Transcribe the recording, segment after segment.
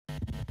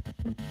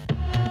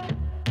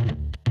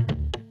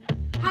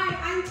Hi,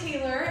 I'm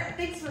Taylor.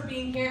 Thanks for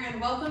being here and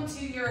welcome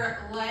to your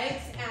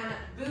legs and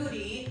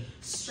booty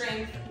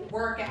strength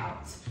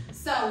workout.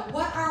 So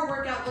what our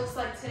workout looks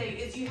like today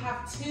is you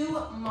have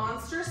 2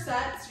 monster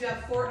sets. You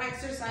have 4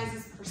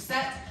 exercises per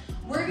set.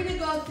 We're gonna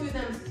go through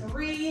them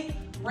 3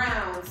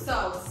 rounds.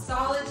 So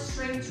solid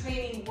strength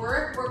training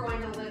work. We're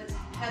going to lift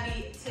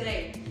heavy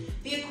today.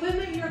 The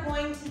equipment you're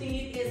going to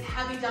need is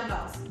heavy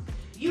dumbbells.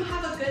 You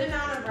have a good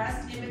amount of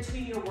rest in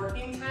between your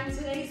working time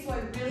today, so I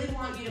really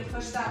want you to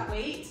push that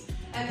weight,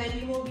 and then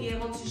you will be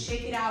able to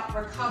shake it out,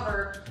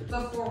 recover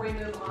before we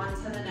move on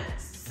to the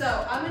next.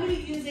 So I'm going to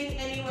be using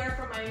anywhere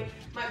from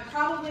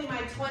probably my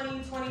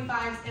 20,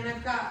 25s, and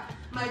I've got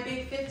my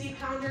big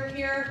 50-pounder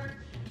here.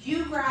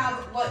 You grab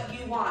what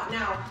you want.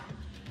 Now,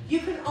 you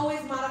can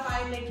always modify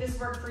and make this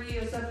work for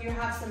you. So if you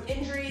have some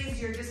injuries,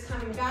 you're just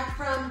coming back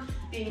from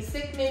being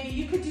sick, maybe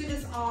you could do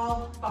this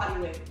all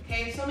body weight,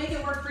 okay? So make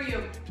it work for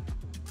you.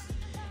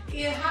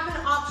 You have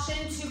an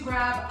option to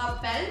grab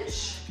a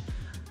bench.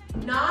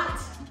 Not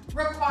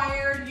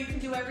required, you can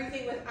do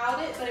everything without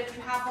it, but if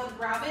you have one,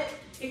 grab it.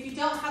 If you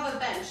don't have a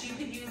bench, you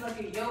could use like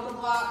a yoga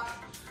block.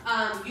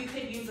 You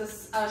could use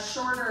a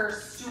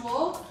shorter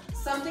stool,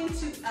 something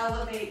to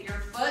elevate your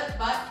foot,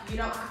 but you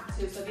don't have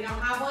to. So if you don't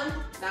have one,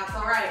 that's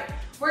all right.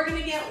 We're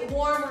gonna get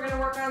warm, we're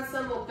gonna work on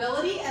some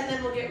mobility, and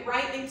then we'll get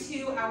right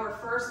into our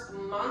first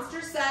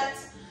monster set.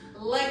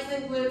 Legs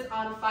and glutes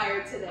on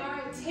fire today. All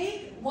right,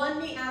 take one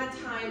knee at a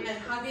time and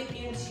hug it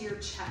into your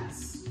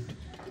chest.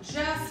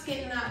 Just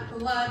getting that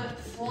blood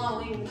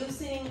flowing,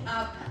 loosening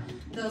up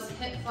those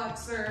hip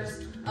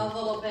flexors a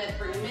little bit.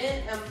 Bring them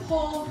in and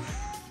pull.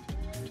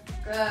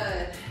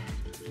 Good.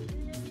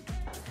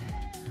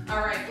 All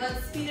right,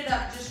 let's speed it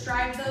up. Just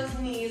drive those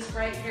knees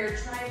right here.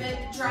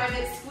 Drive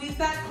it, squeeze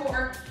that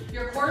core.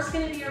 Your core is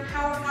gonna be your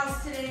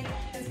powerhouse today.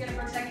 It's gonna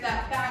protect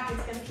that back.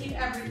 It's gonna keep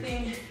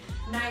everything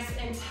nice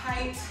and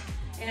tight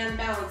and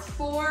balance.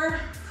 4,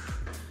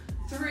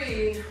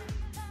 3,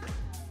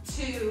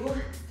 2,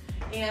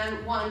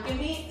 and 1. Give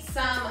me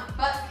some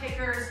butt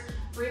kickers,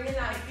 bringing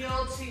that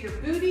heel to your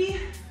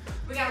booty.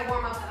 We gotta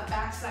warm up that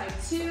backside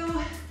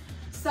too.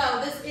 So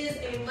this is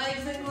a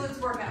legs and glutes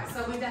workout.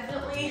 So we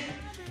definitely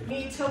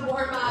need to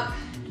warm up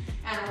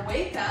and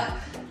wake up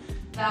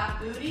that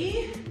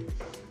booty.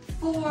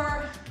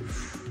 4,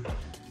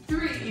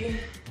 3,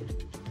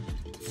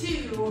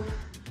 2,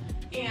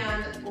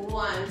 and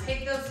 1.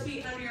 Take those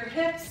feet under your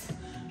hips.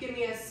 Give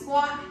me a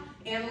squat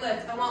and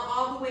lift. I want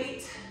all the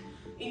weight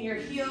in your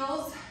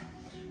heels.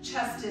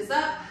 Chest is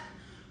up.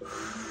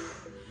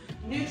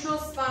 Neutral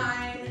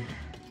spine.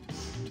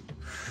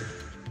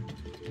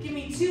 Give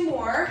me 2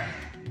 more.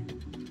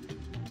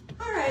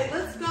 All right,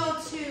 let's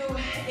go to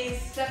a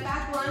step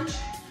back lunge.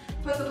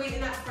 Put the weight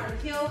in that front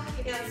heel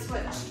and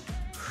switch.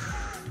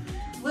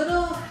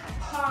 Little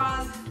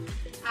pause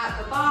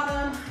at the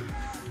bottom.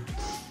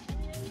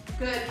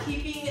 Good,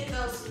 keeping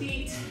those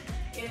feet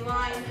in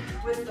line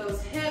with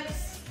those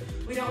hips.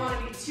 We don't want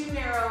to be too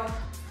narrow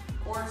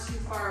or too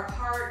far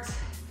apart.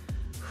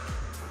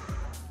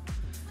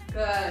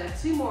 Good,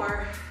 2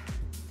 more.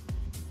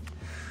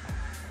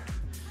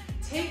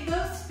 Take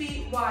those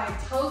feet wide,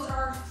 toes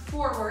are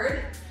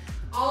forward.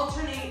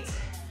 Alternate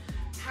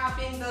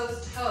tapping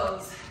those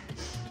toes.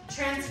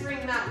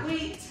 Transferring that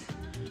weight.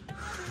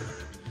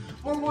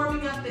 We're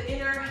warming up the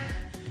inner,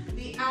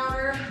 the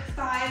outer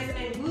thighs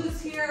and glutes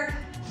here.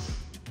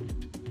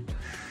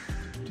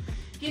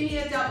 Give me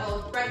a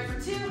double. Right for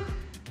 2,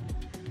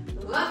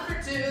 left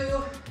for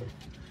 2.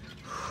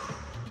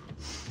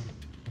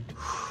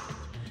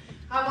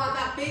 I want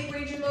that big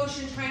range of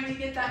motion, trying to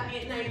get that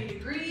 90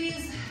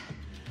 degrees.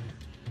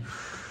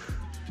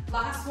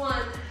 Last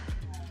one.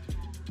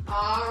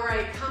 All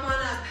right, come on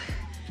up.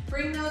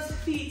 Bring those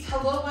feet a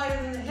little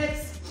wider than the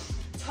hips.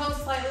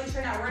 Toes slightly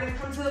turned out. We're gonna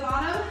come to the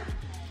bottom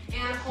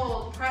and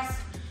hold.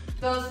 Press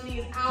those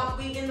knees out,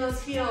 weight in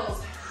those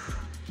heels.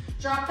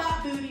 Drop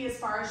that booty as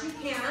far as you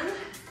can.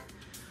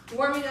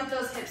 Warming up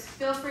those hips.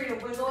 Feel free to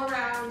wiggle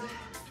around.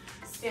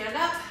 Stand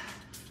up.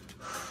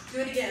 Do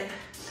it again.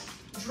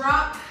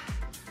 Drop,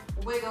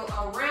 wiggle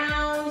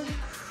around,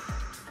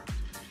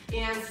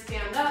 and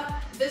stand up.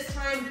 This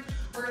time,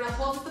 we're gonna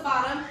hold at the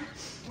bottom.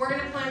 We're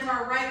gonna plant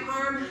our right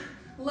arm,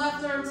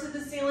 left arm to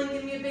the ceiling.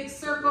 Give me a big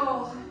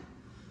circle.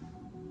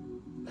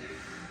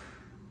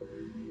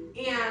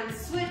 And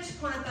switch,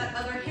 plant that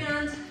other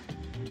hand,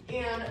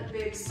 and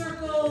big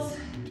circles.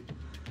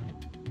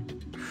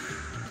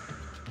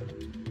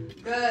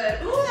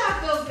 Good. Ooh,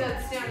 that feels good.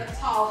 Stand up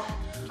tall.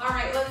 All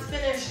right, let's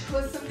finish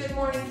with some good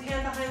mornings.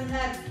 Hand behind the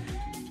head,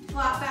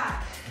 flat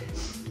back,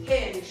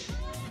 hinge,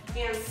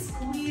 and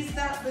squeeze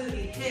that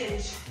booty.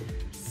 Hinge,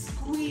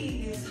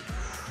 squeeze.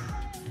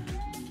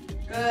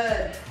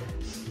 Good.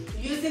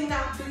 Using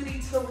that booty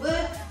to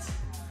lift.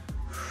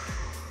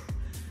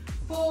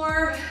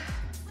 4,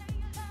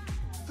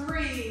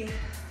 3,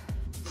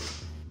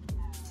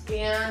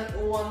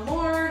 and 1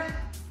 more.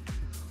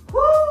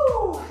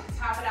 Woo!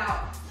 Tap it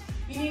out.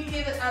 You need to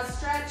give it a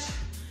stretch.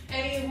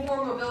 Any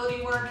more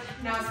mobility work,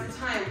 now's the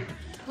time.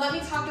 Let me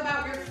talk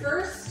about your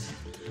first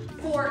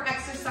 4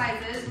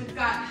 exercises. We've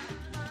got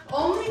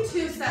only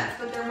 2 sets,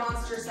 but they're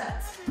monster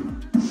sets.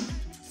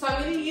 So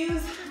I'm gonna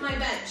use my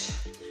bench.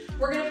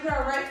 We're gonna put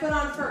our right foot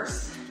on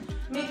first.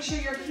 Make sure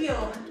your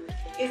heel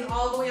is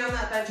all the way on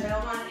that bench. I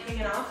don't want it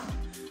hanging off,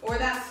 or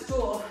that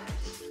stool.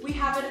 We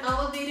have an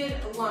elevated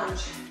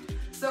lunge.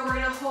 So we're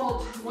gonna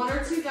hold 1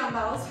 or 2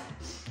 dumbbells,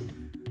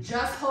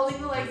 just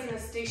holding the legs in a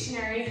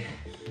stationary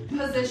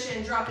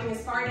position, dropping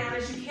as far down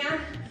as you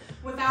can.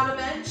 Without a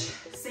bench,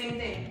 same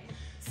thing.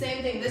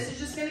 Same thing. This is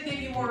just gonna give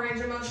you more range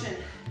of motion.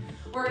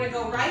 We're gonna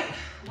go right,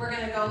 we're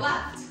gonna go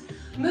left.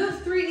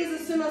 Move 3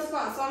 is a sumo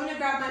squat, so I'm gonna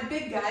grab my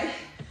big guy.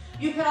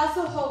 You could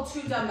also hold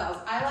 2 dumbbells.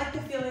 I like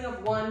the feeling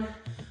of 1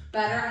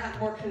 better, I have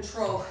more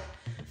control.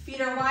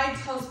 Feet are wide,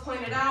 toes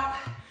pointed out.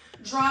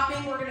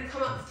 Dropping, we're gonna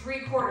come up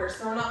 3/4,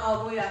 so we're not all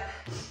the way up.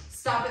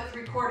 Stop at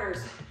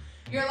 3/4.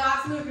 Your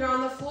last move, you're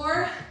on the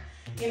floor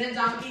in a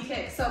donkey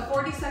kick. So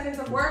 40 seconds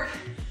of work,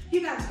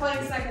 you got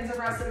 20 seconds of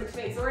rest in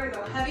between. So we're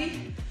gonna go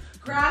heavy.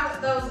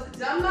 Grab those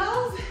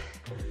dumbbells.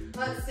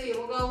 Let's see,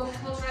 we'll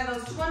try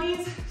those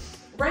 20s.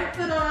 Right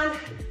foot on,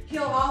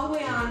 heel all the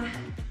way on.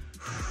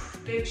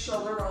 Big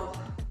shoulder roll.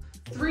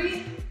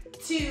 3,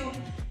 2,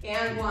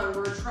 and 1.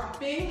 We're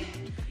dropping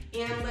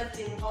and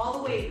lifting. All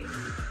the weight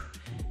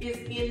is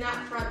in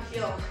that front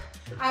heel.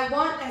 I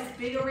want as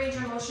big a range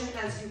of motion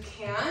as you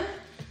can.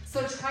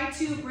 So try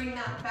to bring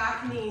that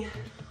back knee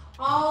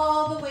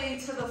all the way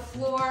to the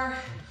floor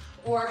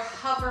or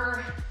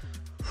hover.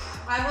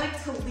 I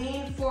like to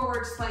lean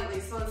forward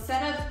slightly. So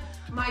instead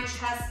of my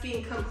chest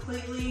being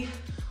completely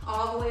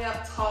all the way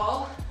up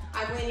tall,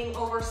 I'm leaning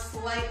over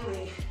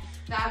slightly.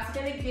 That's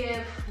gonna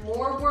give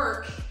more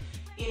work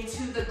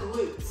into the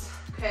glutes,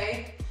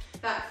 okay?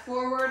 That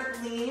forward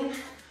lean,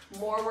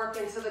 more work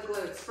into the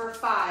glutes for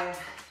 5,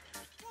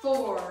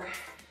 4,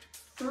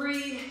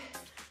 3,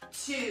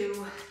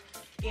 2,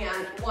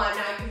 and 1.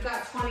 Now you've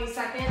got 20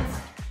 seconds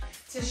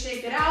to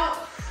shake it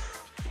out.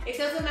 It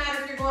doesn't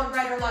matter if you're going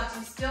right or left,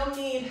 you still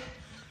need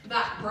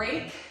that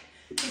break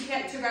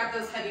to grab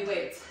those heavy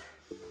weights.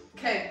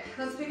 Okay,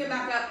 let's pick it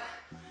back up.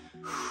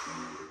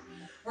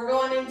 We're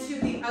going into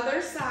the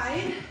other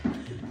side.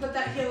 Put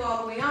that heel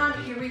all the way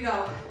on. Here we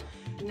go.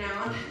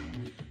 Down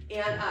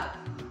and up.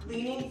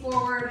 Leaning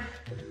forward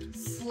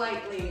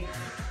slightly.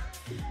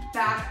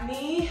 Back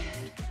knee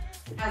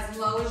as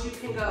low as you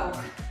can go.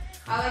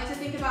 I like to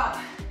think about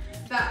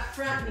that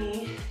front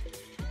knee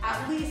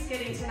at least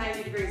getting to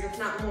 90 degrees, if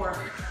not more.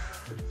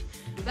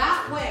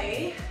 That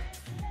way,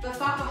 the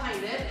thought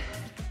behind it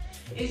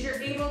is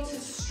you're able to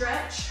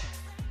stretch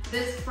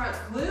this front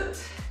glute,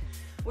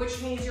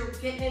 which means you're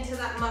getting into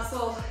that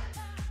muscle.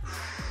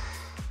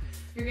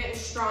 You're getting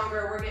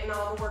stronger. We're getting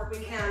all the work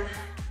we can.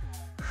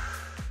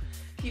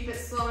 Keep it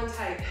slow and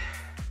tight.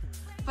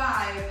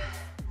 5,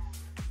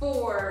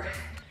 4,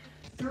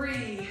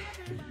 3,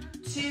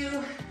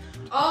 2.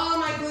 Oh,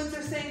 my glutes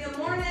are saying good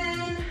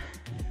morning.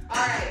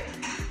 All right,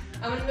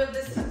 I'm gonna move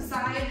this to the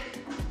side.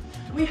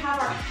 We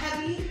have our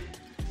heavy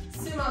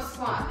sumo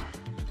squat.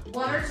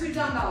 1 or 2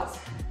 dumbbells.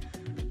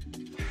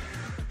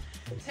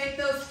 Take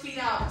those feet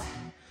out.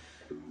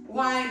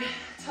 Wide,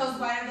 toes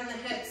wider than the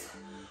hips.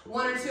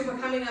 1 or 2, we're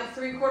coming up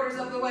 3/4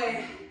 of the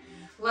way.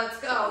 Let's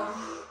go.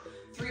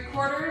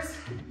 3/4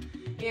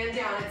 and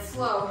down, it's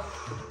slow.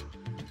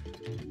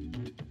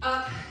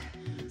 Up,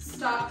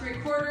 stop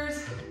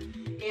 3/4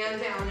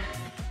 and down.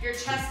 Your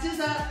chest is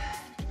up,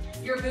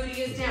 your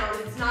booty is down.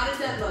 It's not a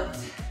deadlift,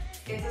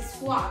 it's a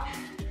squat.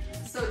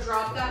 So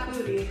drop that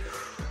booty.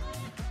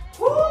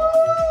 Woo!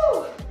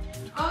 Oh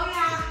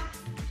yeah,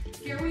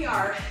 here we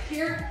are,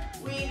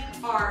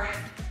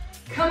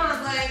 Come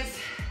on, legs.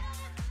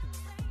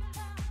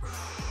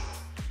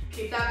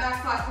 Keep that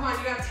back flat, come on,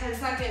 you got 10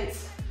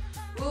 seconds.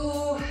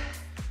 Ooh.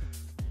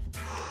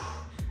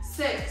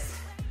 6,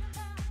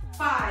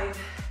 5,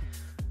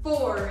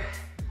 4,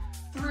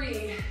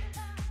 3,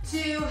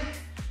 2,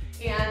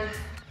 and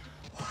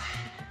 1.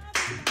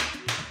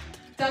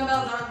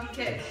 Dumbbell donkey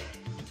kick.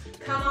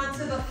 Come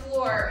onto the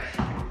floor.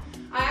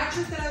 I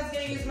actually said I was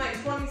gonna use my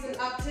 20s and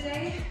up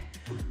today,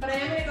 but I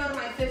am gonna go to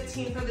my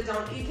 15 for the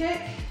donkey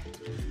kick.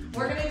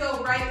 We're gonna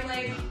go right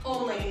leg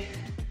only.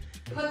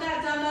 Put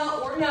that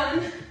dumbbell or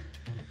none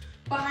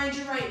behind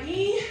your right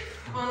knee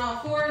on all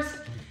 4s.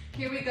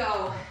 Here we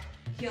go.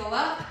 Heel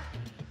up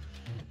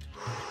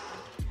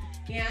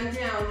and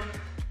down.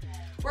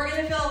 We're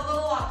gonna feel a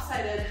little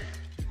lopsided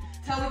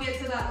till we get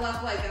to that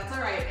left leg. That's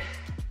all right.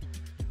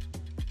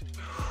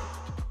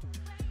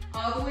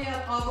 All the way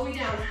up, all the way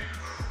down.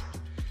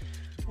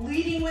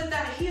 Leading with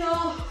that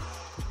heel.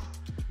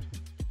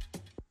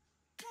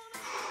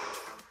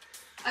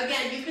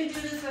 Again, you can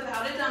do this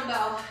without a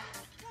dumbbell.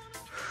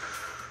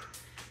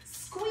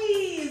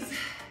 Squeeze.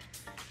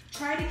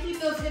 Try to keep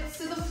those hips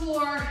to the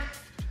floor.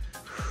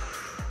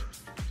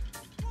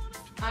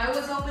 I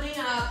was opening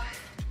up.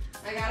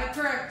 I gotta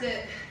correct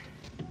it.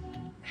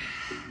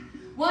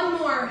 1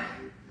 more.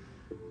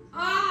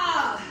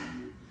 Ah!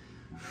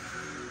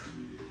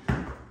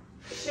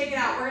 Shake it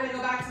out. We're gonna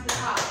go back to the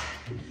top.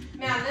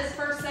 Man, this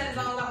first set is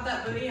all about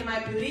that booty, and my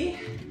booty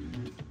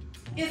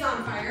is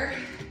on fire.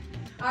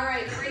 All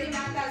right, bringing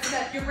back that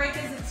step. Your break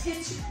is a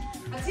teensy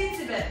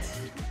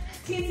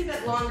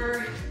bit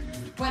longer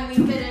when we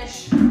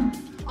finish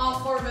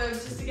all 4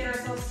 moves, just to get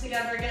ourselves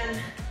together again.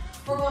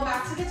 We're going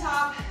back to the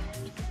top.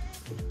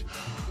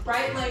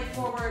 Right leg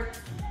forward,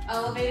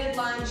 elevated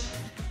lunge.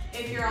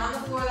 If you're on the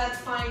floor, that's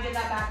fine. Get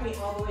that back knee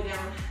all the way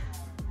down.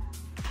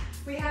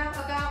 We have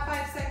about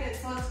 5 seconds,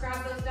 so let's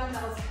grab those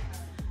dumbbells.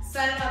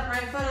 Set it up,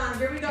 right foot on.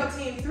 Here we go,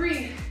 team.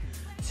 3,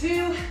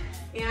 2,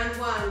 and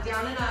 1.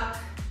 Down and up,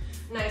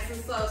 nice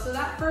and slow. So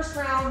that first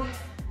round,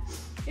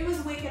 it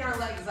was waking our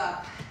legs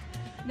up.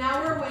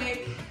 Now we're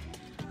awake.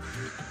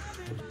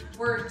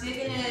 We're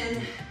digging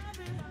in,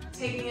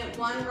 taking it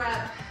 1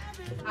 rep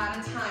at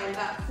a time.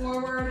 That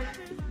forward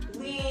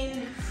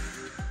lean,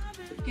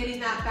 getting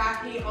that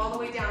back knee all the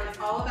way down. It's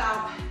all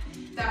about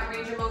that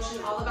range of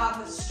motion, all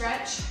about the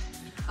stretch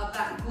of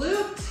that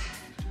glute.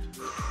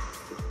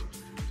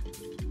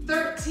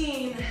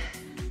 13,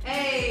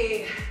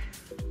 A.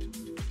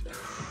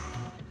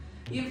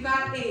 You've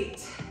got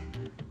 8,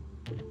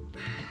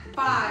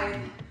 5,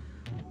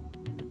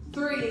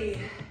 3,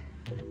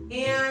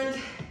 and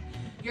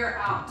you're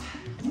out.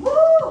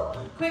 Woo!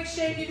 Quick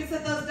shake, you can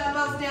set those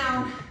dumbbells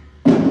down.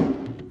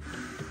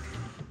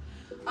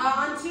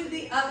 Onto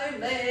the other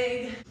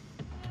leg.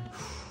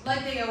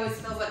 Leg day always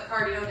feels like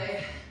cardio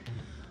day.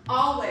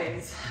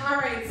 Always. All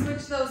right,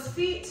 switch those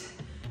feet.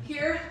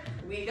 Here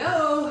we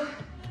go.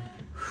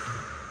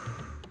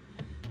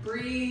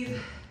 Breathe.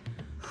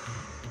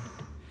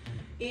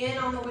 In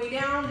on the way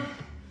down,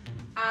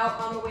 out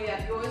on the way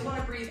up. You always want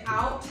to breathe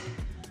out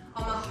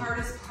on the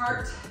hardest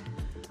part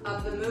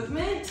of the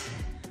movement.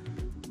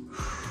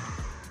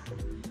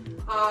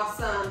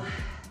 Awesome.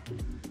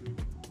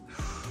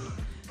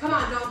 Come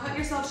on, don't cut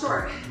yourself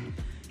short.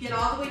 Get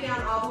all the way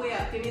down, all the way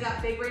up. Give me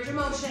that big range of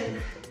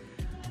motion.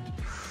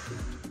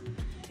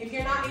 If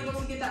you're not able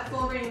to get that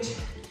full range,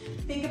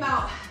 think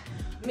about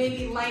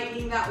maybe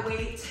lightening that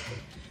weight,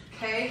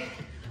 okay?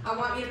 I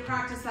want you to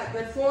practice that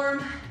good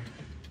form.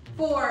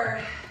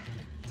 4,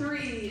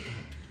 3,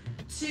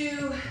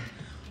 2,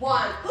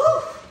 1. Woo!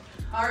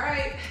 All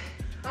right,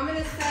 I'm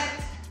gonna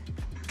set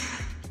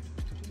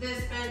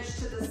this bench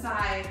to the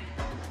side.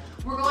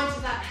 We're going to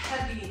that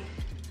heavy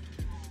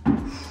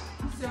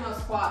sumo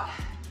squat.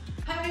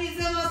 Heavy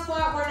sumo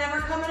squat, we're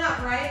never coming up,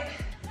 right?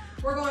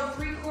 We're going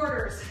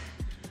 3/4.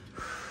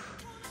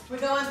 We're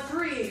going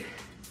 3,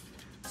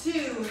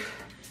 2,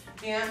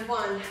 and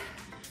 1.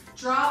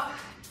 Drop,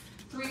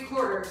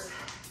 3/4.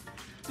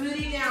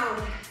 Booty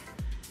down,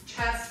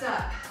 chest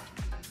up.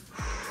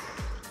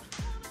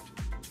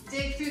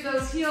 Dig through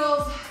those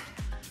heels.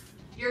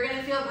 You're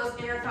gonna feel those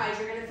inner thighs.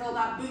 You're gonna feel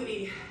that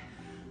booty.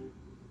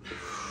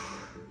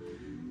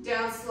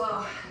 Down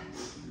slow.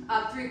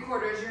 Up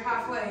 3/4, you're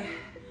halfway.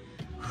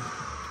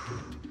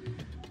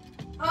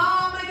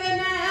 Oh my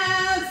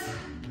goodness!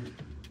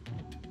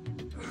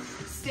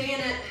 Stay in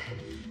it.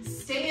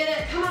 Stay in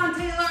it. Come on,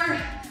 Taylor.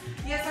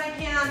 Yes, I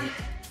can.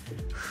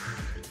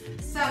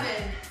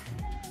 7,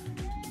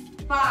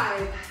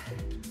 5,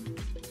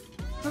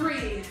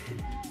 3,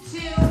 2.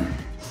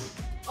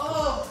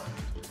 Oh.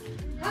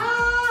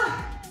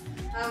 Ah.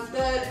 That was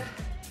good.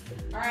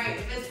 All right,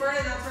 if it's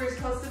burning, that's where you're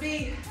supposed to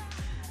be.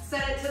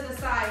 Set it to the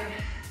side.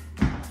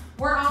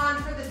 We're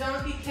on for the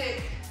donkey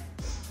kick.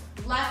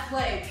 Left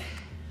leg.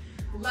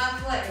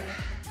 Left leg.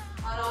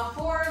 On all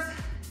 4s.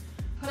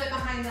 Put it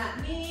behind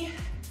that knee.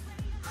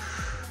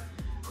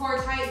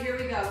 Core tight, here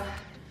we go.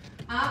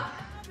 Up,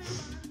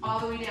 all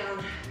the way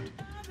down.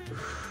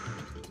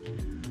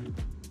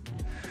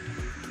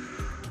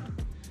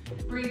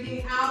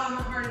 Breathing out on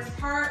the hardest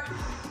part.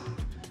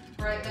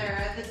 Right there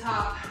at the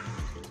top.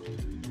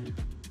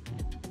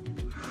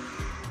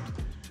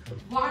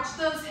 Watch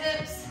those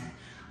hips.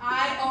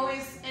 I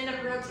always end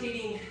up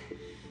rotating,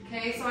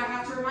 okay? So I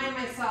have to remind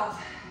myself,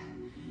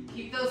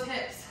 keep those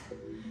hips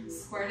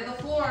square to the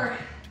floor.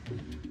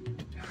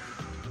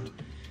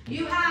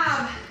 You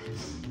have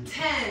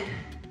 10,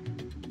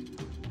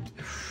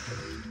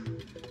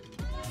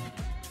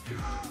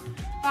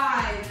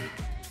 5,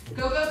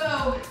 go, go,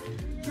 go,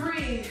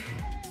 3,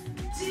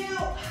 2,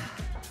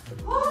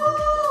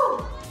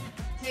 woo!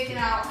 Take it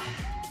out.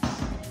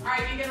 All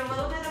right, you get a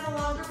little bit of a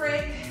longer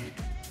break,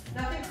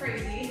 nothing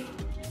crazy.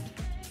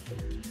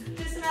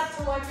 Just enough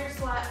to wipe your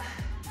sweat,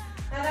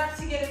 enough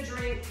to get a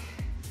drink,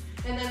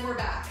 and then we're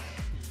back.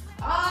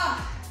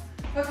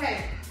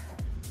 Okay.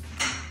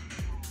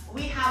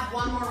 We have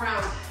 1 more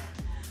round.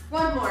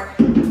 1 more.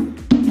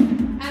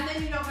 And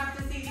then you don't have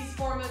to see these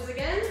 4 moves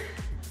again.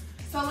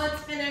 So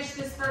let's finish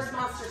this first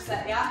monster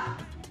set, yeah?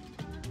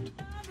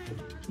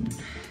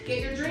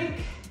 Get your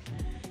drink.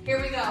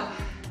 Here we go.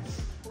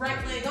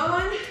 Right leg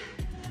on.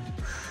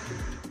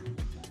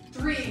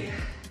 3,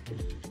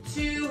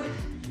 2,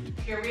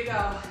 here we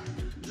go.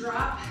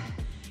 Drop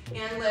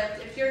and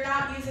lift. If you're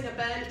not using a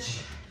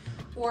bench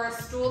or a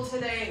stool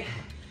today,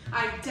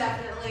 I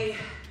definitely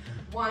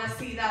want to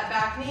see that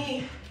back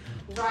knee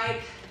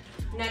right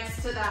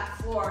next to that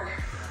floor.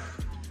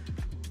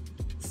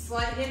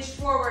 Slight hinge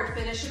forward,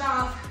 finish it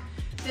off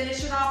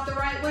the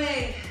right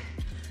way.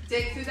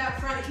 Dig through that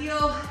front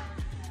heel.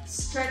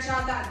 Stretch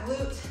out that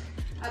glute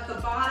at the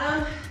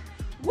bottom.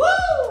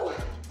 Woo!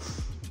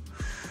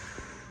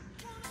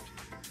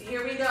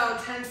 Here we go,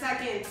 10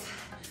 seconds.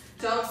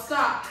 Don't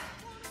stop,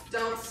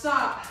 don't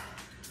stop.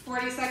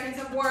 40 seconds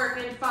of work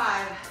in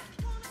 5,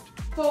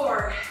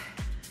 4,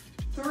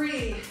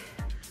 3,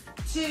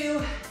 2,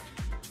 1.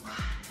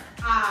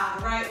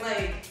 Right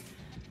leg.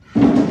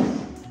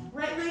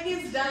 Right leg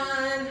is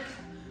done.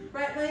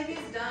 Right leg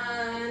is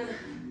done.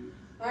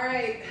 All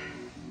right.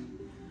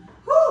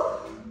 Whew.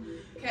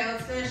 Okay,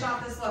 let's finish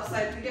off this left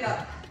side. Pick it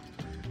up.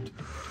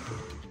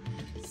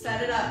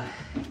 Set it up.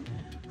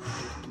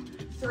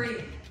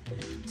 3,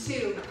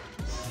 2,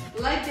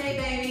 leg day,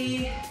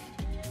 baby.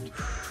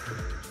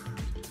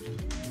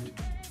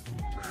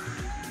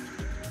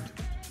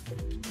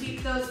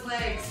 Keep those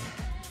legs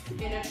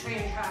in a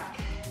train track,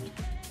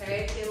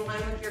 okay, in line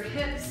with your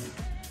hips.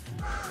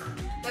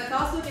 That's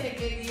also going to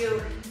give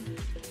you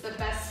the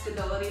best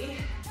stability.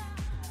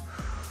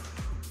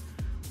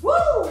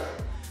 Woo!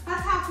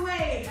 That's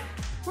halfway.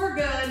 We're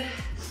good.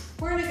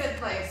 We're in a good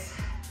place.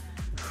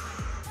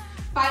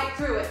 Fight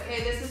through it,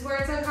 okay? This is where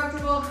it's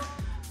uncomfortable.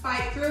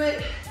 Fight through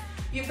it.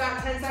 You've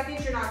got 10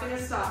 seconds. You're not going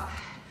to stop.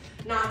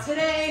 Not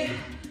today.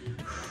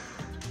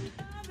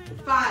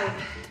 5,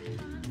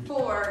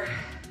 4,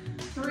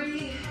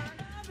 3,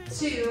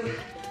 2,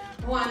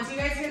 1. Do you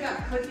guys hear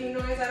that clicking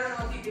noise? I don't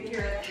know if you can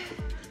hear it.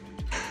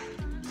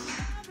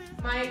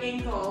 My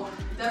ankle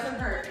doesn't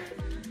hurt.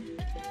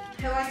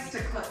 It likes to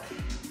click.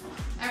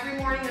 Every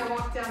morning I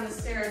walk down the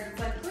stairs, it's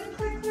like click,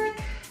 click,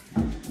 click.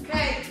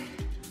 Okay.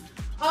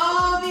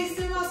 All these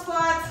sumo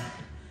squats.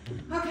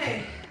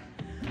 Okay.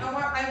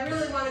 I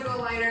really want to go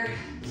lighter,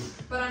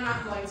 but I'm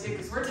not going to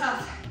because we're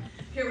tough.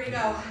 Here we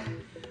go.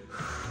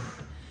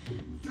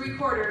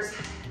 3/4.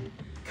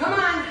 Come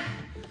on.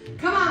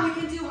 Come on,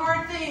 we can do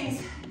hard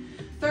things.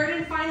 Third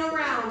and final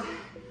round.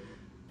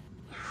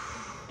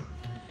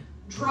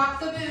 Drop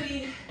the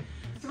booty.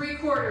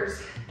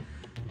 3/4.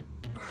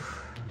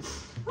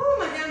 Ooh,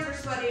 my hands are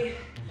sweaty.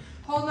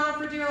 Hold on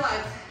for dear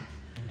life.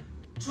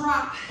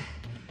 Drop.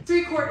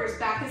 3/4.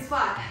 Back is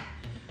flat.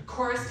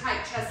 Core is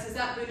tight. Chest is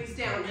up. Booty's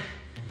down.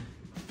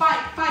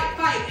 Fight, fight,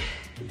 fight.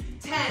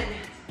 10.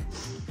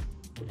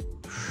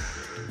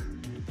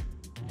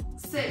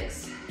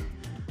 6.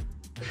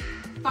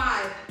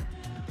 5.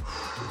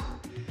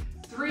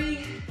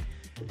 3,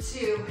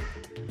 2,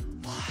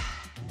 1.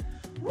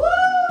 Woo!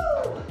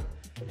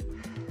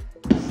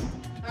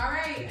 All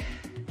right.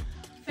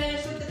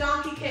 Finish with the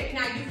donkey kick.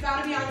 Now you've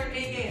got to be on your A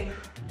game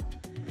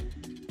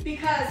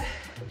because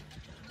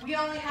we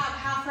only have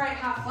half right,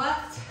 half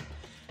left.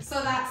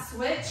 So that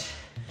switch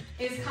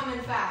is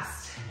coming fast.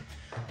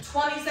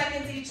 20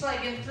 seconds each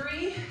leg in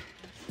 3,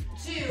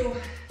 2,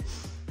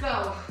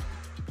 go.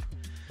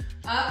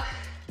 Up,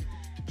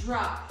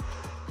 drop.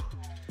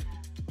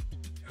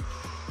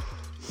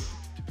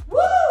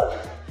 Woo!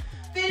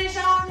 Finish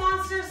off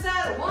monster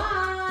set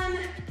 1.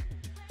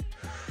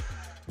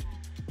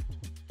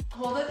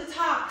 Hold at the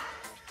top.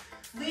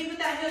 Lead with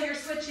that heel you're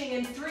switching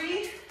in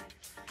 3,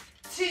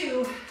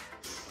 2,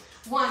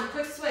 1.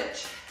 Quick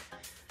switch.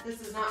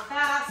 This is not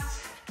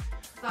fast.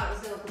 Thought it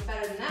was gonna look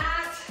better than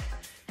that.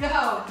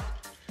 Go.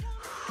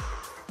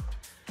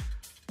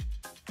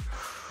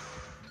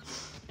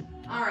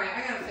 All right,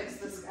 I gotta fix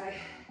this guy.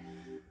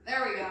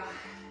 There we go.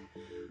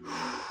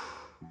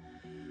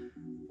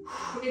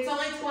 It's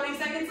only 20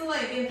 seconds a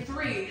leg in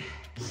 3,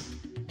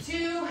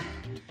 2,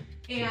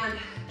 and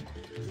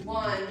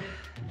 1.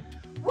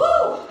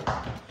 Woo!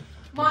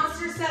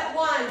 Monster set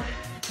 1.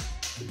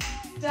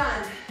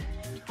 Done.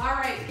 All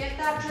right, get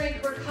that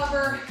drink,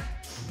 recover.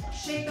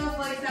 Shake those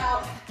legs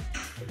out,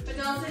 but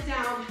don't sit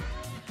down.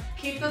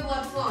 Keep the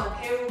blood flowing,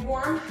 okay? We're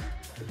warm,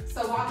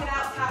 so walk it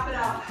out, tap it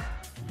out.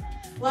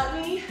 Let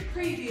me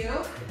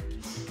preview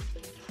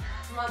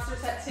monster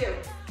set 2.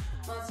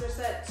 Monster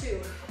set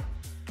 2.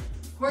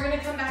 We're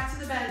gonna come back to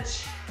the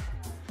bench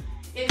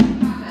if you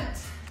have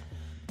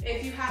it.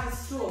 If you have a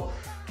stool,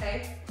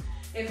 okay?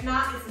 If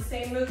not, it's the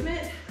same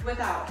movement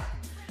without.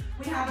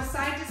 We have a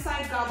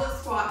side-to-side goblet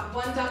squat.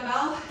 1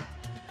 dumbbell,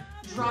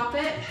 drop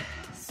it,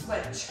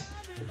 switch.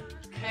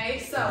 Okay,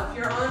 so if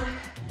you're on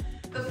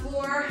the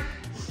floor,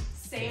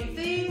 same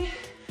thing.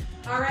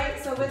 All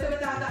right, so with or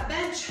without that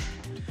bench,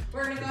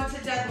 we're gonna go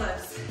to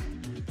deadlifts.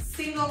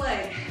 Single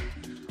leg,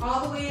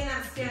 all the way in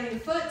that standing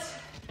foot.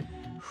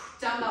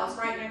 Dumbbells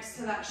right next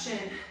to that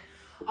shin.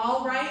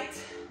 All right,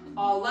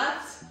 all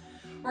left.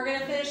 We're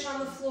gonna finish on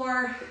the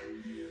floor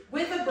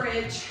with a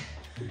bridge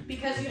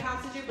because you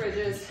have to do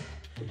bridges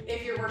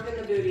if you're working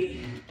the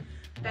booty.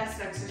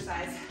 Best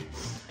exercise.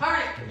 All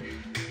right,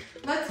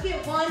 let's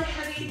get 1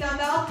 heavy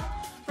dumbbell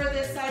for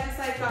this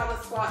side-to-side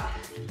goblet squat.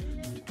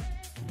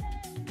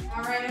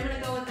 All right, I'm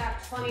gonna go with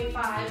that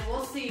 25.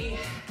 We'll see.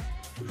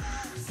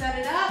 Set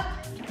it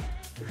up.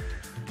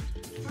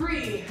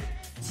 3,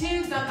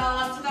 2, dumbbell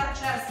up to that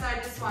chest,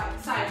 side to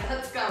side.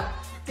 Let's go.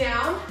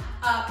 Down,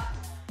 up,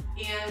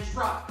 and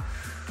drop.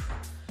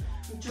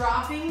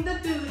 Dropping the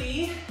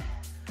booty.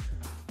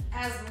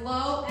 as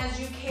low as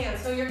you can.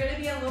 So you're gonna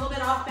be a little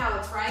bit off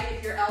balance, right?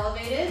 If you're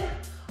elevated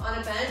on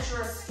a bench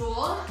or a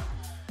stool,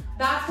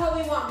 that's what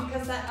we want,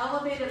 because that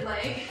elevated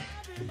leg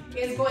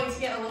is going to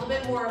get a little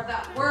bit more of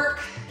that work.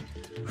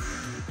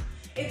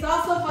 It's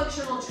also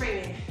functional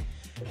training,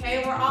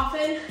 okay? We're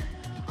often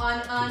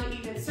on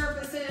uneven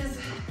surfaces.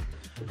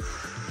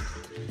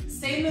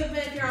 Same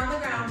movement if you're on the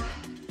ground.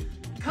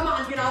 Come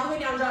on, get all the way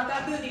down, drop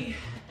that booty.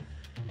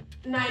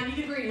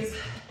 90 degrees.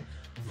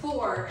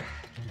 4,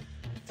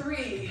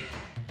 3,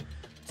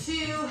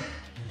 2,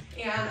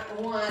 and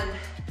 1.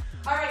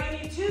 All right, you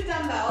need 2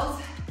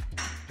 dumbbells.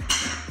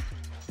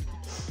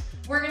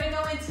 We're gonna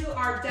go into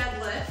our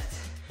deadlift.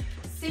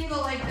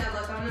 Single leg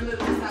deadlift. I'm gonna move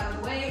this out of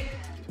the way.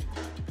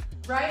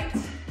 Right,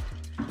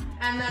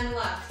 and then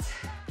left.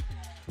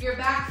 Your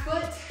back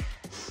foot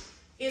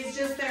is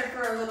just there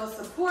for a little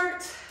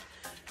support.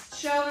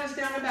 Shoulders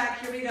down and back,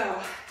 here we go.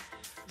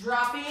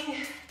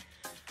 Dropping,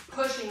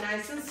 pushing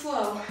nice and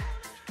slow.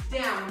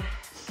 Down,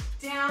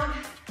 down,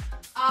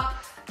 up,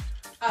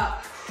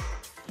 up.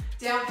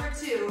 Down for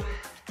 2,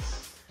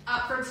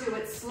 up for 2,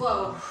 it's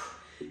slow.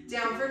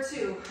 Down for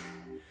 2.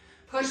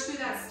 Push through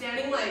that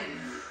standing leg.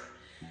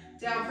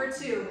 Down for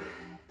 2.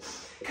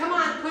 Come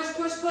on, push,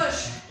 push,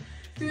 push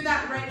through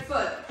that right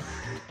foot.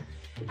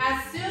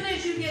 As soon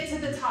as you get to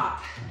the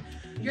top,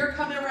 you're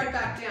coming right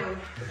back down.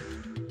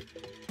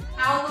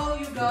 How low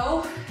you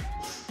go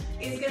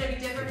is gonna be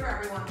different for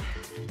everyone.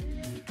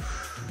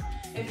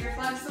 If you're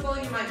flexible,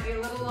 you might be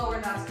a little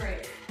lower, that's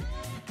great.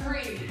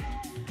 3,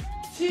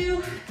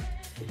 2,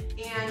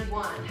 and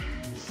 1.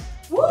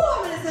 Woo,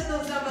 I'm gonna set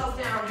those dumbbells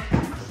down.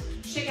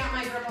 Shake out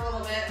my grip a little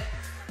bit.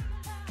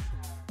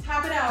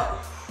 Tap it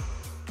out.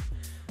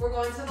 We're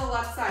going to the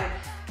left side.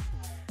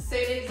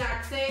 Same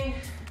exact thing.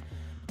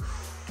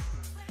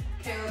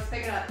 Okay, let's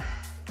pick it up.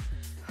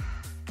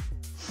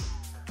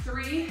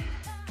 3,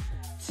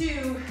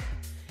 2,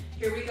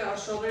 here we go.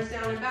 Shoulders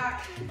down and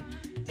back.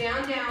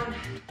 Down, down,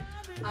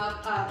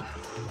 up, up.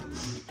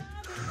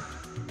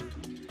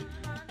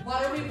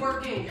 What are we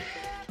working?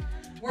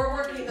 We're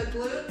working the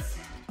glutes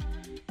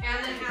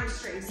and the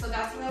hamstrings. So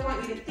that's what I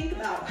want you to think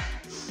about.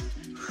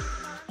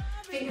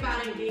 Think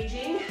about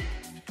engaging,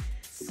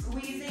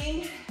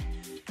 squeezing,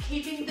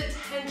 keeping the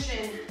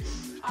tension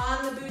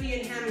on the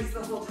booty and hammies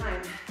the whole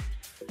time.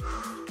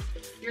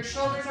 Your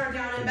shoulders are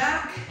down and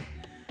back.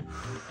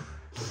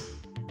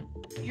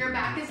 Your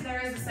back is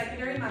there as a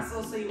secondary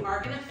muscle, so you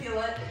are gonna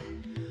feel it.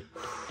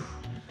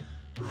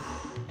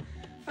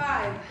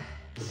 5,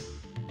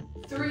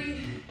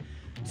 3,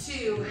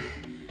 2,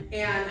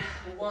 and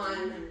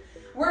 1.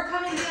 We're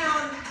coming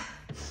down.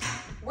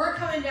 We're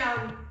coming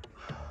down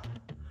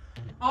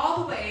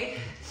all the way.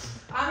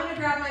 I'm gonna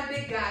grab my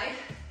big guy.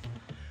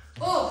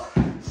 Oh,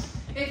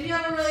 if you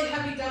have a really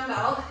heavy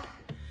dumbbell,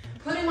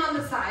 put him on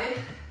the side.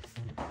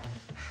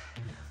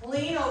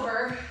 Lean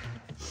over,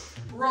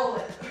 roll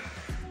it.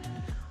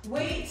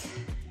 Weight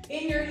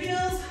in your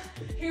heels.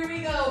 Here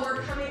we go.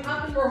 We're coming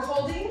up and we're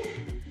holding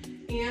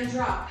and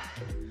drop.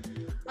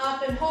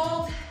 Up and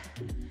hold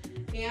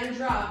and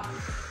drop.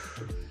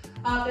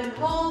 Up and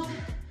hold.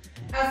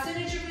 As soon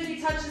as your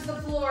booty touches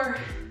the floor,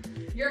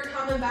 you're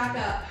coming back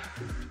up.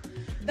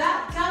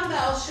 That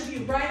dumbbell should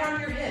be right on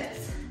your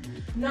hips,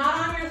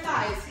 not on your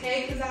thighs,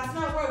 okay? Because that's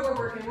not where we're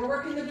working. We're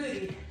working the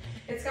booty.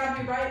 It's got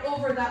to be right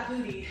over that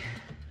booty.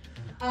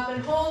 Up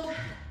and hold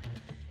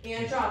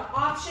and drop.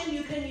 Option,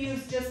 you can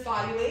use just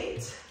body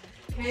weight.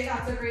 Okay,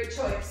 that's a great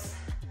choice.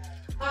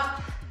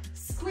 Up,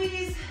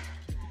 squeeze,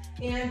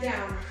 and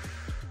down.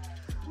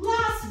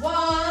 Last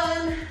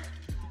one.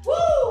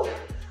 Woo!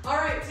 All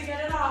right, to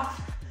get it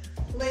off,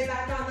 lay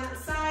back on that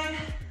side,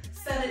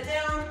 set it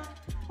down.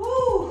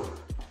 Woo!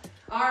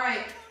 All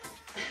right,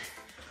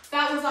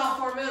 that was all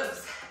 4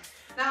 moves.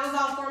 That was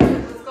all 4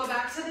 moves. Let's go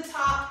back to the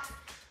top.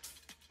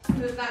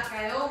 Move that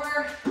guy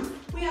over.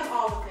 We have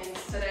all the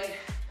things today.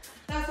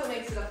 That's what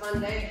makes it a fun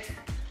day.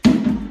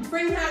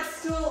 Bring that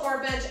stool or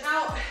bench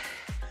out.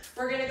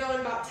 We're gonna go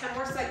in about 10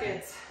 more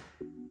seconds.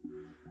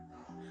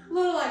 A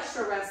little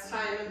extra rest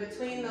time in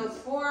between those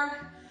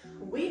 4.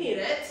 We need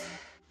it.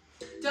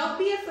 Don't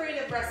be afraid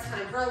of rest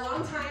time. For a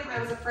long time, I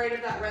was afraid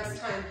of that rest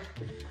time.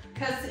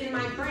 Because in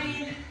my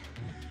brain,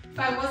 if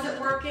I wasn't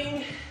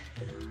working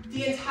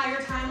the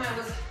entire time I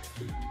was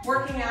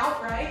working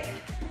out, right,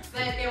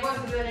 then it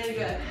wasn't doing any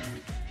good.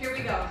 Here we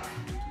go.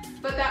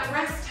 But that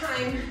rest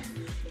time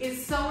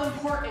is so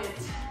important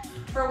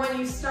for when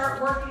you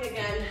start working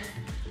again,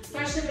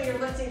 especially when you're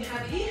lifting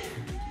heavy,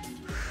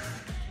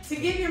 to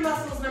give your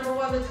muscles, number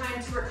one, the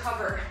time to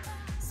recover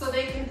so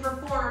they can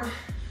perform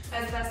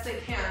as best they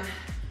can.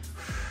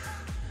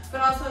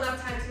 But also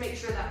enough time to make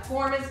sure that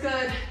form is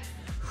good.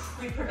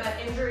 We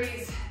prevent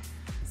injuries.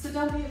 So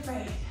don't be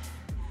afraid.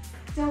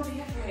 Don't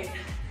be afraid.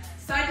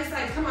 Side to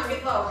side, come on,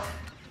 get low.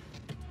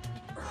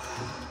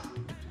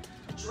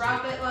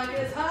 Drop it like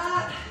it's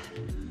hot.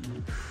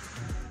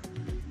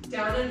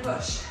 Down and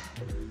push.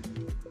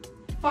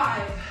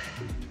 5.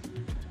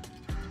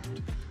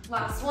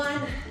 Last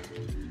one.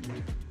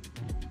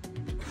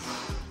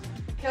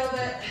 Killed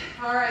it.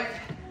 All right.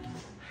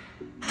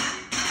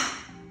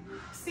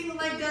 feet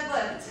leg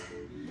deadlift.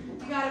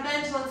 You got a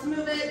bench, let's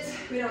move it.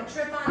 We don't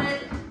trip on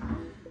it.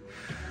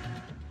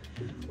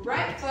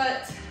 Right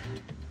foot.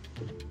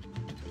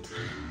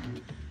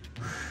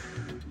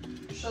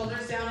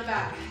 Shoulders down and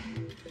back.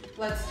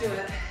 Let's do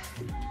it.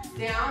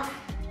 Down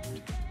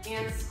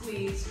and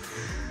squeeze.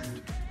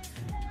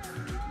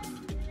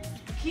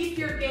 Keep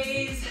your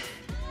gaze,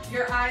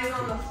 your eyes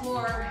on the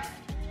floor.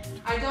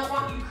 I don't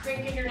want you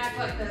cranking your neck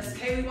like this,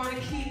 okay? We want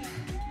to keep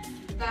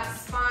that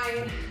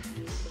spine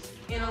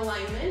in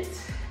alignment.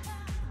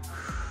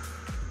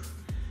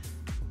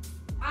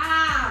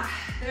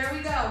 There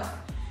we go.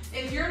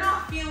 If you're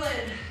not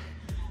feeling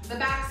the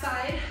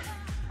backside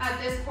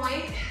at this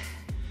point,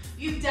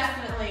 you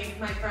definitely,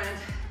 my friend,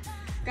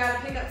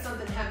 gotta pick up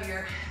something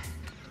heavier.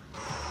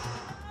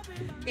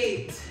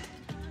 8,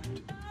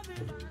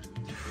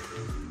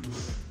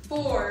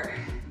 4,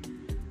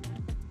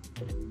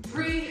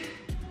 3,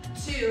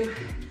 2,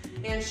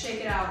 and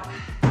shake it out.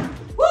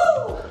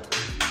 Woo!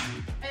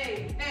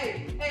 Hey,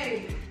 hey,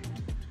 hey.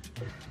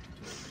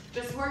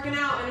 Just working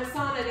out in a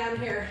sauna down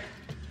here,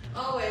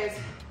 always.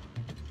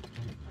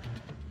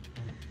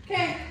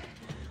 Okay,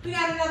 we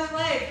got another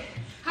leg.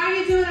 How are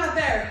you doing out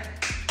there?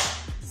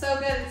 So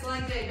good, it's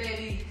leg day,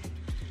 baby.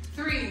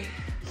 3,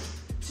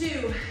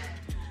 2,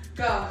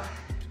 go.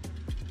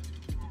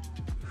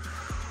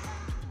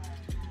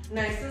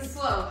 Nice and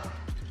slow.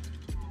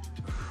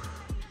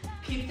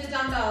 Keep the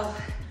dumbbell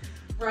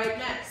right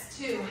next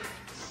to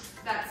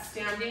that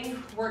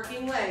standing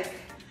working leg.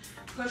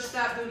 Push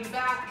that booty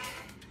back.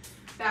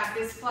 Back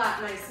is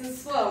flat, nice and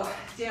slow.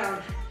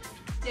 Down,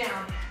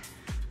 down,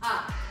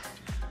 up,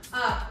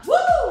 up.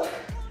 Woo!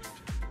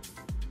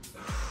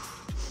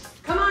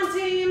 Come on,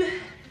 team.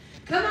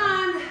 Come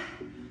on.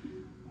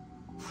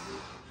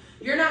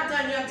 You're not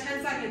done. You have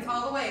 10 seconds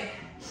all the way.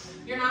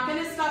 You're not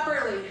going to stop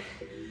early.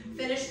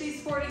 Finish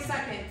these 40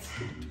 seconds.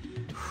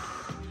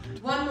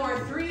 One more.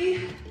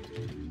 3,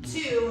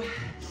 2,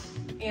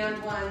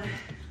 and 1.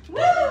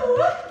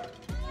 Woo!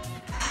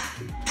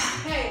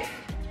 Okay,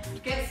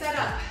 get set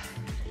up.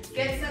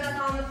 Get set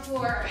up on the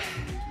floor.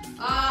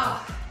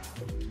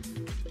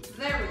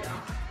 There we go.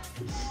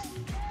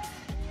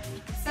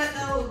 Set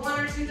those 1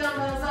 or 2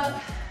 dumbbells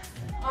up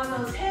on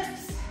those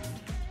hips.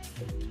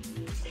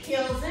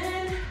 Heels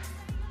in.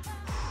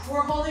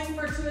 We're holding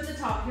for 2 at the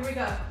top. Here we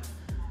go.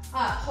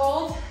 Up,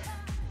 hold,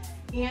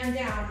 and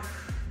down.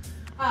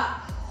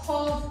 Up,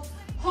 hold,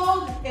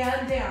 hold,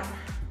 and down.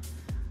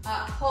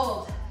 Up,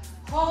 hold,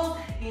 hold,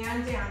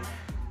 and down.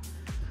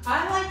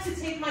 I like to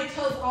take my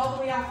toes all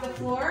the way off the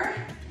floor.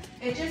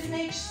 It just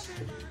makes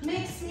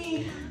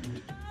me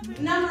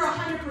number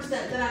 100%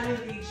 that I'm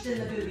engaged in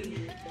the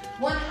booty.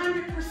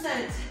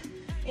 100%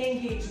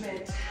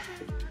 engagement.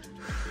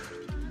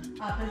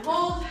 Up and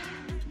hold,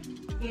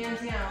 and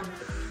down.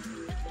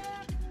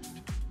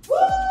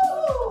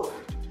 Woo!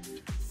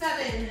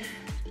 7,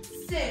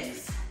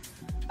 6,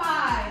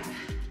 5,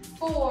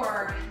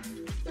 4,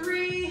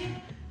 3,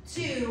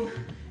 2,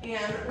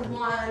 and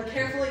 1.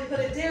 Carefully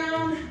put it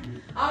down.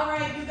 All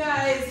right, you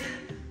guys,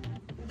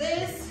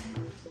 this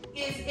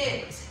is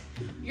it.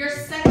 Your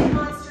second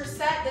monster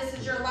set. This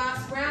is your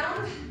last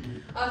round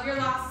of your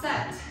last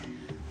set.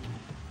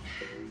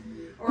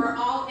 We're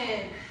all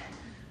in.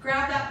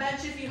 Grab that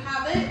bench if you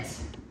have it.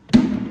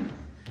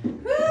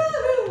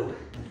 Woo-hoo!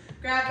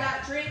 Grab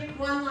that drink.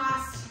 One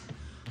last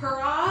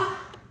hurrah.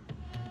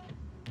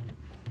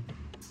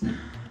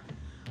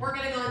 We're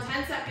gonna go in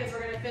 10 seconds.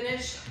 We're gonna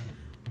finish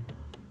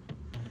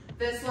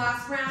this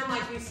last round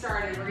like we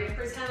started. We're gonna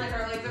pretend like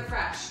our legs are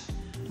fresh.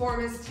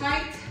 Form is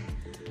tight.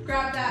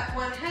 Grab that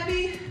one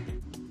heavy.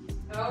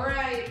 All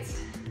right.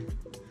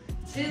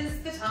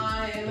 'Tis the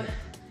time.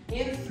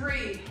 In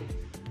 3,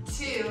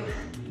 2,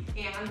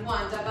 and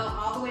 1. Dumbbell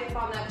all the way up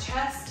on that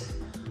chest,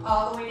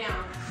 all the way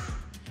down.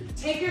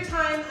 Take your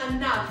time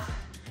enough.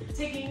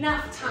 Take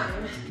enough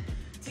time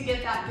to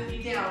get that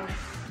booty down.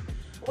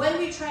 When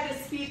we try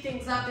to speed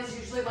things up is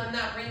usually when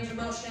that range of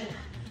motion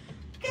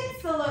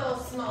gets a little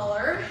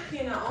smaller,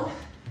 you know.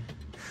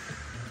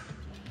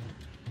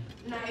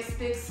 Nice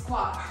big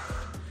squat.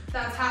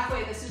 That's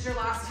halfway. This is your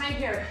last time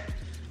here.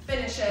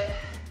 Finish it.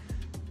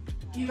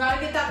 You gotta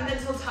get that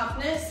mental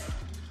toughness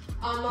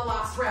on the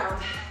last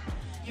round.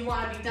 You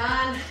wanna be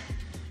done,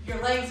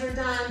 your legs are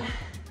done,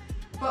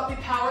 but we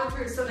power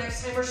through, so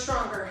next time we're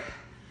stronger.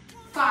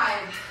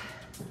 5,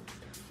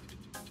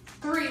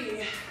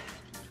 3,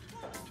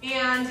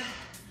 and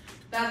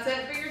that's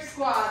it for your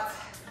squats.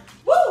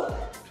 Woo!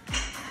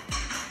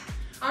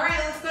 All right,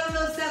 let's go to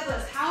those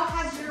deadlifts. How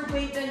has your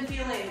weight been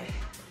feeling?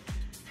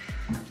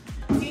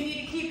 Do you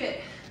need to keep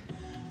it?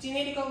 Do you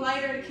need to go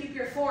lighter to keep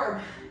your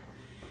form?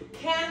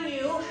 Can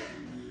you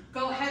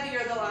go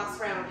heavier the last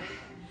round?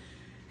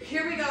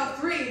 Here we go.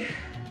 3,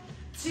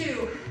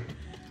 2,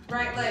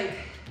 right leg.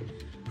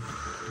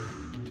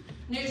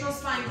 Neutral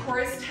spine, core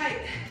is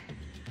tight.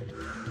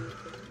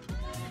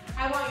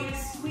 I want you to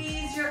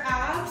squeeze your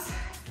abs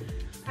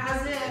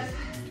as if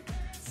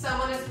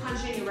someone is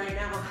punching you right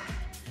now.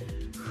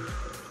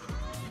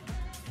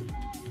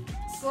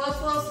 Slow,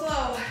 slow,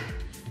 slow.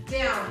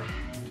 Down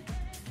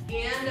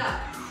and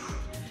up.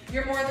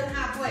 You're more than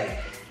halfway.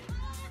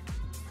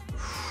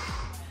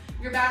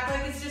 Your back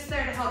leg is just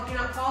there to help you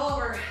not fall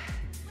over.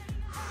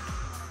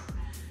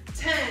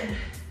 10.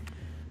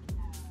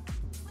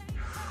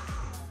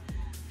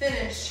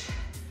 Finish.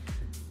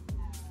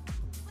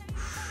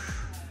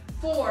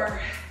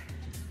 4,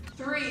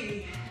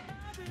 3,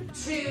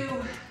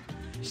 2,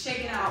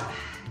 shake it out.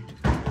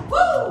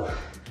 Woo!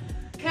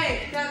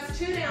 Okay, that's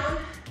 2 down,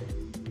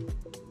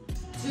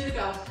 2 to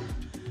go.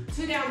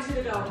 2 down, 2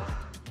 to go.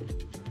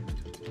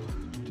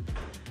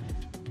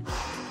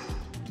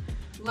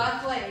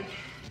 Left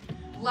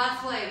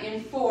leg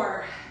in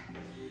 4,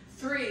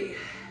 3.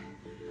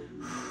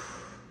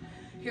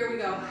 Here we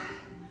go.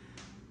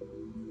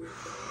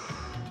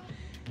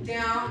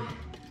 Down,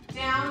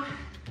 down,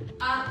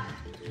 up,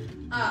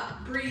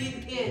 up.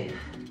 Breathe in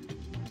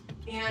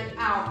and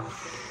out.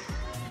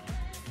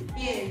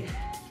 In,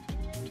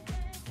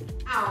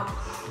 out.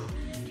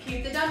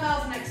 Keep the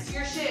dumbbells next to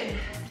your shin.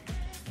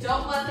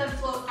 Don't let them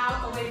float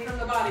out away from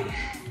the body.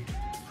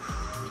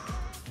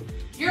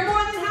 You're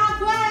more than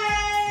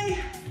halfway.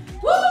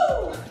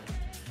 Woo!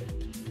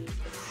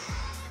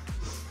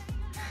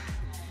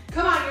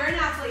 Come on, you're an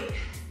athlete.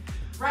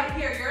 Right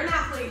here, you're an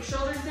athlete.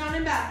 Shoulders down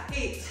and back.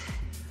 8,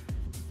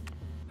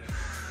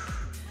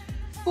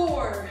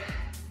 4,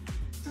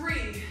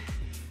 3,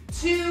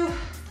 2,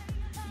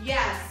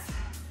 yes.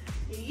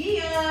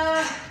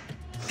 Yeah.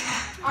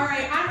 All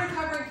right, I'm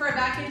recovering for a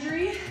back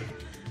injury.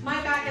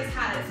 My back has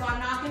had it, so I'm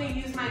not gonna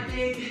use my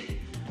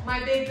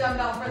big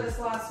dumbbell for this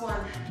last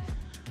one.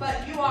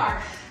 But you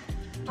are.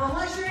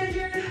 Unless you're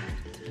injured,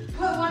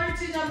 put 1 or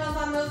 2 dumbbells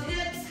on those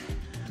hips.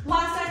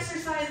 Last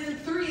exercise in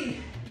 3,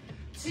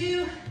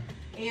 2,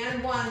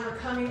 and 1. We're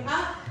coming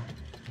up,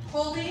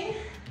 holding,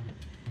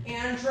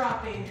 and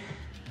dropping.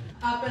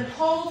 Up and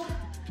hold,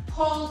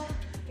 hold,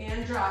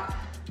 and drop.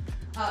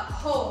 Up,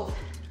 hold,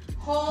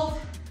 hold,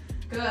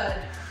 good.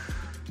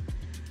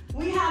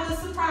 We have a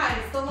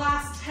surprise, the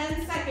last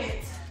 10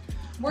 seconds.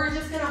 We're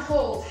just gonna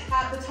hold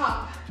at the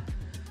top.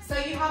 So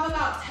you have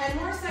about 10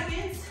 more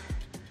seconds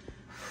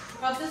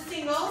of the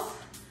singles,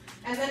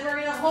 and then we're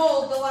gonna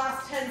hold the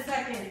last 10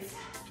 seconds.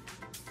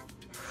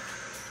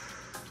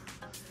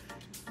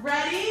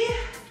 Ready?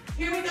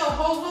 Here we go,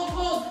 hold, hold,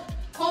 hold.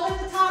 Hold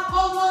at the top,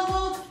 hold, hold,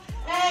 hold.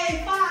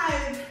 Hey,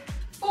 5,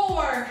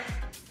 4,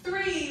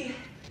 3,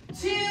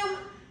 2,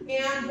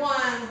 and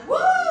 1.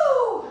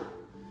 Woo!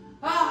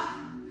 Ah,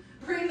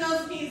 bring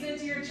those knees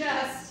into your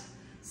chest.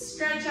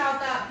 Stretch out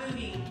that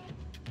booty.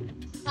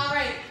 All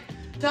right,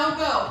 don't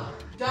go,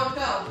 don't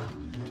go.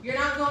 You're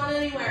not going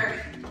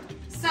anywhere.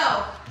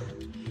 So,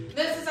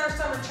 this is our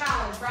summer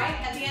challenge, right?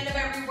 At the end of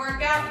every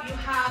workout, you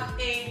have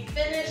a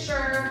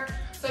finisher,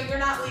 so you're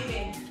not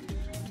leaving.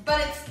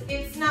 But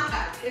it's not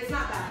bad, it's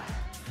not bad.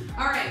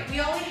 All right, we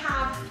only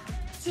have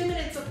 2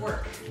 minutes of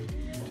work.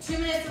 2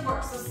 minutes of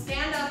work, so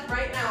stand up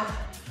right now.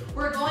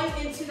 We're going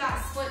into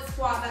that split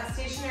squat, that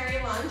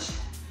stationary lunge.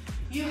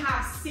 You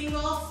have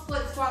single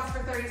split squats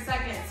for 30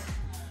 seconds.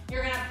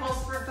 You're gonna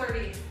pulse for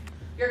 30.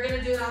 You're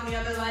gonna do it on the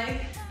other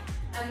leg,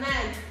 and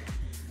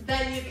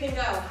then you can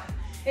go.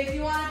 If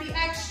you wanna be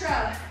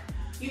extra,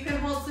 you can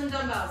hold some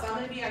dumbbells. I'm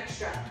gonna be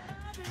extra.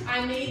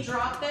 I may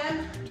drop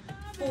them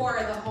for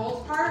the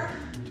hold part.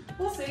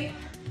 We'll see,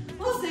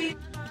 we'll see.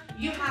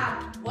 You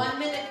have 1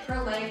 minute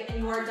per leg and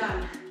you are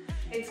done.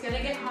 It's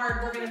gonna get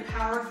hard, we're gonna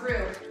power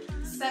through.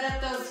 Set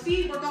up those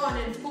feet, we're going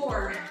in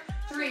 4,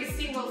 3,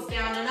 singles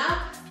down and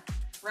up.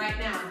 Right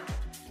now,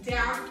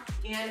 down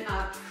and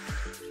up.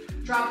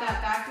 Drop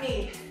that back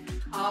knee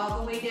all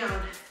the way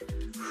down.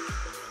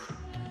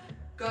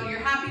 Go to your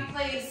happy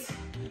place.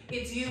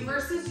 It's you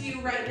versus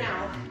you right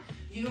now.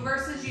 You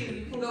versus you.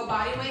 You can go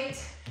body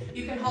weight.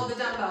 You can hold the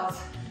dumbbells.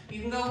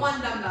 You can go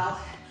 1 dumbbell.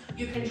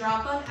 You can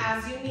drop them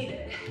as you need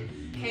it.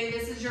 Okay,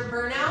 this is your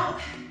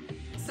burnout.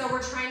 So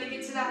we're trying to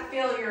get to that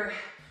failure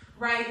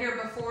right here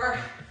before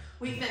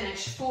we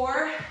finish.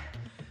 4,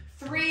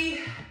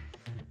 3,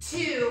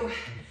 2,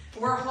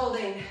 we're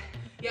holding.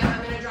 Yeah,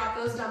 I'm gonna drop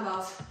those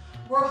dumbbells.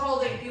 We're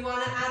holding. If you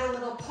wanna add a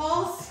little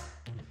pulse,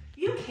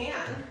 you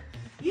can.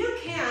 You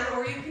can,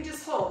 or you can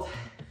just hold.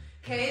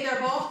 Okay, they're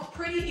both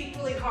pretty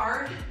equally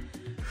hard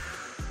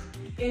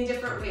in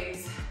different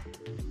ways.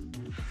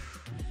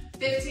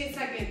 15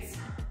 seconds.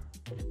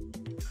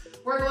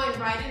 We're going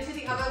right into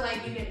the other leg,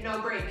 you get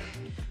no break.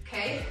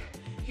 Okay,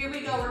 here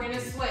we go, we're gonna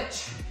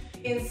switch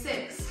in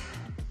 6,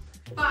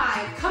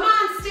 5, come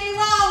on, stay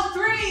low,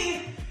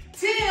 3,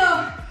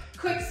 2,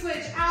 quick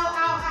switch, ow,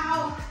 ow,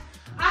 ow,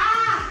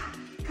 ah,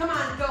 come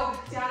on, go,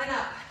 down and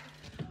up.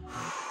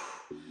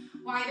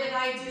 Why did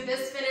I do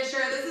this finisher?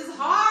 This is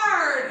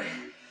hard.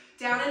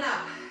 Down and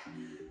up.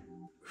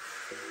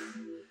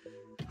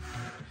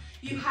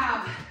 You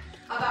have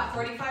about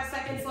 45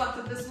 seconds left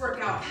of this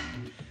workout.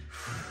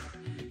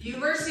 You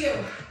versus you.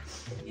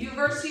 You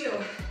versus you.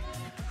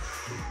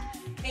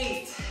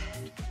 8,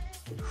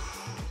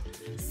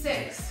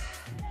 6,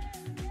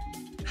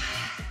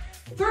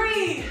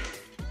 3,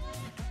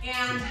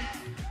 and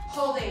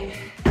holding.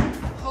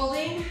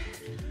 Holding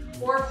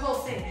or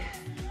pulsing.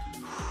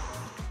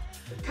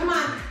 Come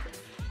on,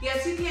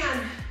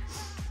 can.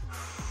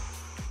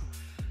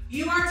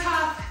 You are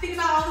tough. Think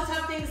about all the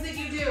tough things that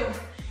you do.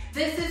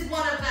 This is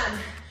one of them.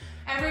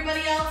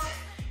 Everybody else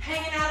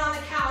hanging out on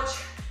the couch.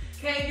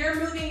 Okay, you're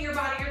moving your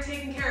body, you're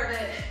taking care of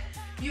it.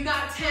 You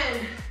got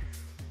 10.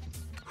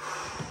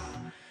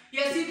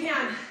 Yes, you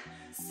can.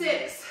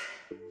 6,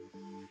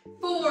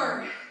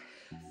 4,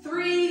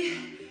 3,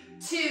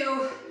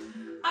 2,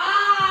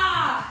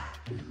 ah!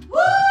 Woo!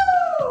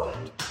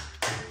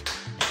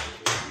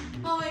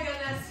 Oh my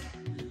goodness.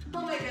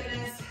 Oh my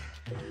goodness.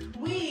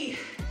 We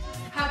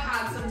have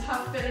had some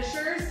tough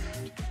finishers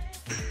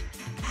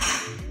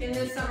in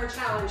this summer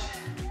challenge.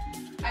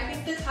 I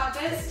think the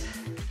toughest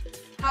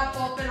have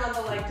both been on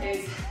the leg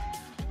days.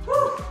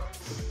 Whew.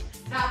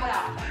 Tap it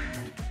out.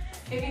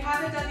 If you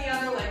haven't done the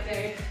other leg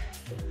day,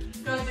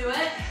 go do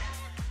it.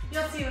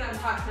 You'll see what I'm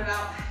talking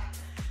about.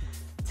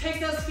 Take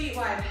those feet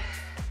wide.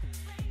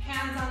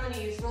 Hands on the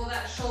knees. Roll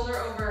that shoulder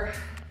over.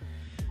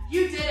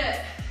 You did it.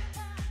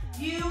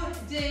 You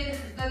did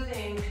the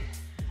thing.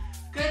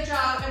 Good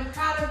job. I'm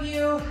proud of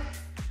you.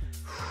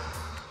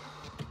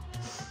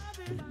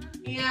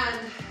 And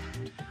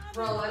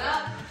roll it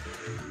up.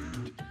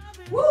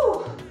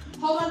 Woo!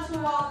 Hold on to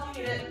a wall if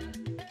you need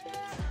it.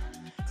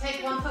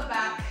 Take one foot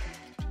back.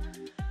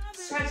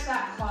 Stretch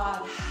that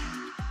quad.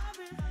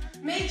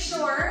 Make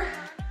sure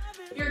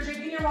you're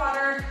drinking your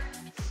water.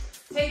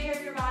 Take care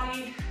of your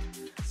body.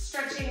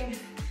 Stretching.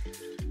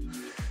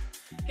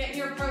 Getting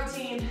your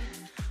protein.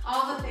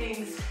 All the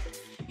things.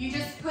 You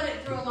just put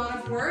it through a lot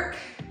of work.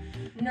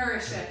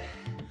 Nourish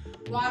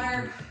it.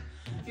 Water.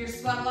 If you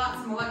sweat a lot,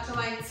 some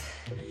electrolytes.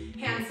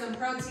 And some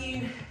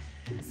protein.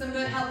 Some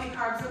good healthy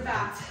carbs and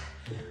fats.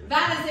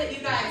 That is it,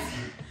 you guys,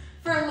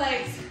 for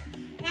legs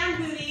and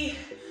booty.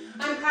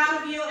 I'm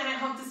proud of you, and I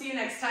hope to see you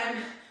next time.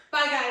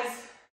 Bye, guys.